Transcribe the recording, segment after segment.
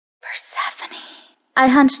Persephone. I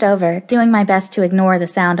hunched over, doing my best to ignore the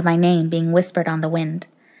sound of my name being whispered on the wind.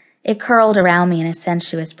 It curled around me in a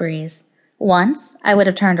sensuous breeze. Once, I would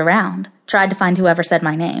have turned around, tried to find whoever said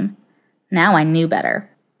my name. Now I knew better.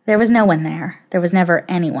 There was no one there. There was never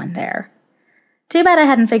anyone there. Too bad I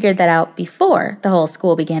hadn't figured that out before the whole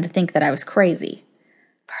school began to think that I was crazy.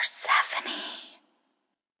 Persephone.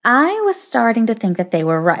 I was starting to think that they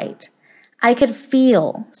were right. I could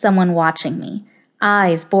feel someone watching me,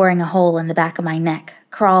 eyes boring a hole in the back of my neck,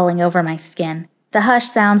 crawling over my skin. The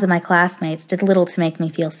hushed sounds of my classmates did little to make me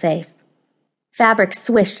feel safe. Fabric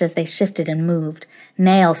swished as they shifted and moved.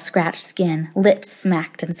 Nails scratched skin, lips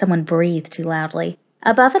smacked, and someone breathed too loudly.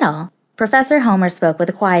 Above it all, Professor Homer spoke with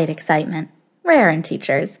a quiet excitement. Rare in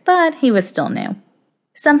teachers, but he was still new.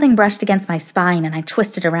 Something brushed against my spine and I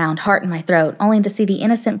twisted around, heart in my throat, only to see the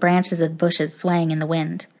innocent branches of bushes swaying in the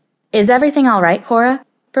wind. Is everything all right, Cora?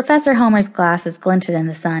 Professor Homer's glasses glinted in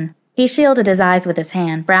the sun. He shielded his eyes with his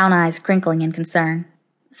hand, brown eyes crinkling in concern.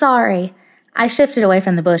 Sorry. I shifted away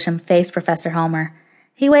from the bush and faced Professor Homer.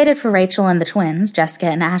 He waited for Rachel and the twins, Jessica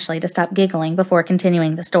and Ashley, to stop giggling before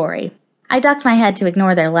continuing the story. I ducked my head to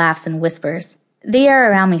ignore their laughs and whispers. The air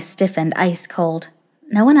around me stiffened, ice cold.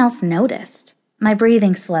 No one else noticed. My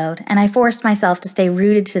breathing slowed, and I forced myself to stay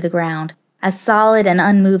rooted to the ground, as solid and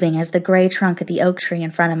unmoving as the gray trunk of the oak tree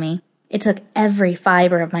in front of me. It took every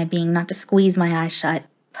fiber of my being not to squeeze my eyes shut.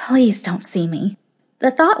 Please don't see me.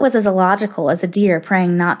 The thought was as illogical as a deer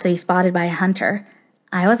praying not to be spotted by a hunter.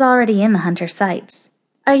 I was already in the hunter's sights.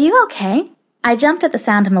 Are you okay? I jumped at the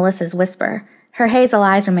sound of Melissa's whisper. Her hazel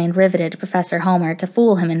eyes remained riveted to Professor Homer to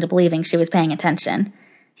fool him into believing she was paying attention.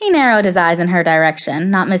 He narrowed his eyes in her direction,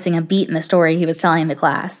 not missing a beat in the story he was telling the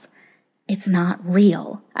class. It's not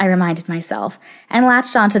real, I reminded myself, and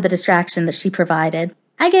latched onto the distraction that she provided.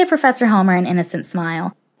 I gave Professor Homer an innocent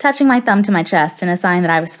smile, touching my thumb to my chest in a sign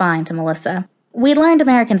that I was fine to Melissa. We'd learned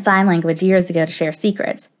American Sign Language years ago to share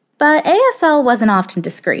secrets, but ASL wasn't often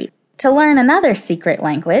discreet. To learn another secret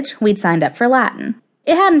language, we'd signed up for Latin.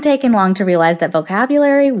 It hadn't taken long to realize that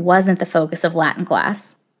vocabulary wasn't the focus of Latin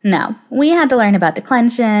class. No, we had to learn about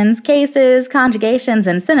declensions, cases, conjugations,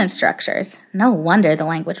 and sentence structures. No wonder the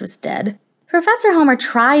language was dead. Professor Homer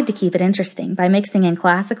tried to keep it interesting by mixing in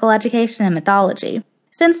classical education and mythology.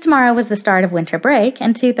 Since tomorrow was the start of winter break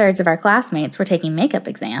and 2/3 of our classmates were taking makeup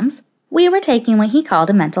exams, we were taking what he called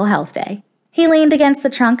a mental health day. He leaned against the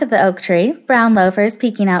trunk of the oak tree, brown loafers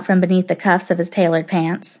peeking out from beneath the cuffs of his tailored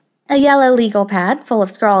pants. A yellow legal pad full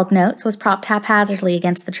of scrawled notes was propped haphazardly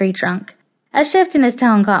against the tree trunk. A shift in his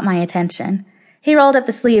tone caught my attention. He rolled up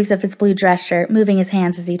the sleeves of his blue dress shirt, moving his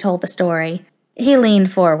hands as he told the story. He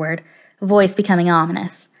leaned forward, voice becoming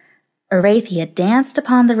ominous. Arathia danced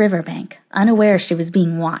upon the riverbank, unaware she was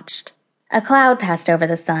being watched. A cloud passed over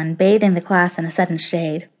the sun, bathing the class in a sudden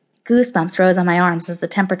shade. Goosebumps rose on my arms as the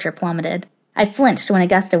temperature plummeted. I flinched when a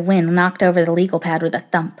gust of wind knocked over the legal pad with a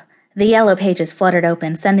thump. The yellow pages fluttered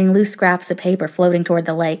open, sending loose scraps of paper floating toward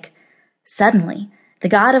the lake. Suddenly, the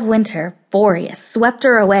god of winter, Boreas, swept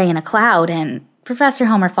her away in a cloud and, Professor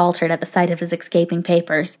Homer faltered at the sight of his escaping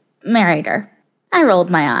papers, married her. I rolled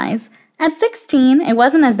my eyes. At 16, it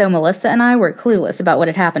wasn't as though Melissa and I were clueless about what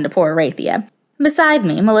had happened to poor Arathia. Beside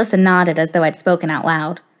me, Melissa nodded as though I'd spoken out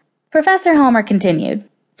loud. Professor Homer continued.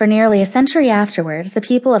 For nearly a century afterwards, the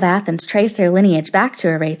people of Athens traced their lineage back to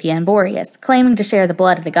Arathia and Boreas, claiming to share the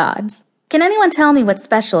blood of the gods. Can anyone tell me what's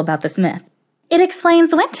special about this myth? It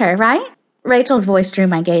explains winter, right? Rachel's voice drew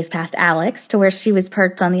my gaze past Alex to where she was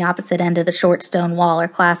perched on the opposite end of the short stone wall our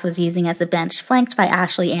class was using as a bench, flanked by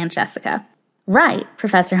Ashley and Jessica. Right,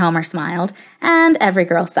 Professor Homer smiled, and every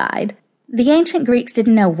girl sighed. The ancient Greeks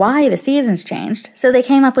didn't know why the seasons changed, so they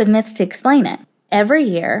came up with myths to explain it. Every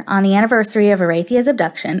year, on the anniversary of Arathia's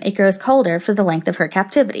abduction, it grows colder for the length of her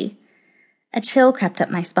captivity. A chill crept up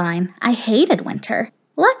my spine. I hated winter.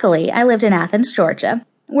 Luckily, I lived in Athens, Georgia,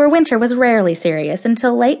 where winter was rarely serious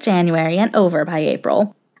until late January and over by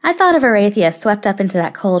April. I thought of Arathia swept up into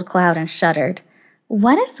that cold cloud and shuddered.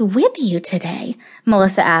 What is with you today?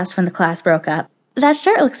 Melissa asked when the class broke up. That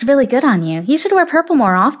shirt looks really good on you. You should wear purple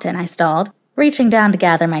more often, I stalled, reaching down to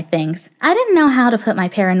gather my things. I didn't know how to put my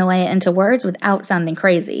paranoia into words without sounding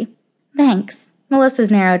crazy. Thanks. Melissa's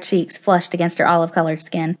narrow cheeks flushed against her olive-colored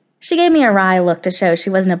skin. She gave me a wry look to show she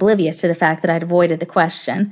wasn't oblivious to the fact that I'd avoided the question.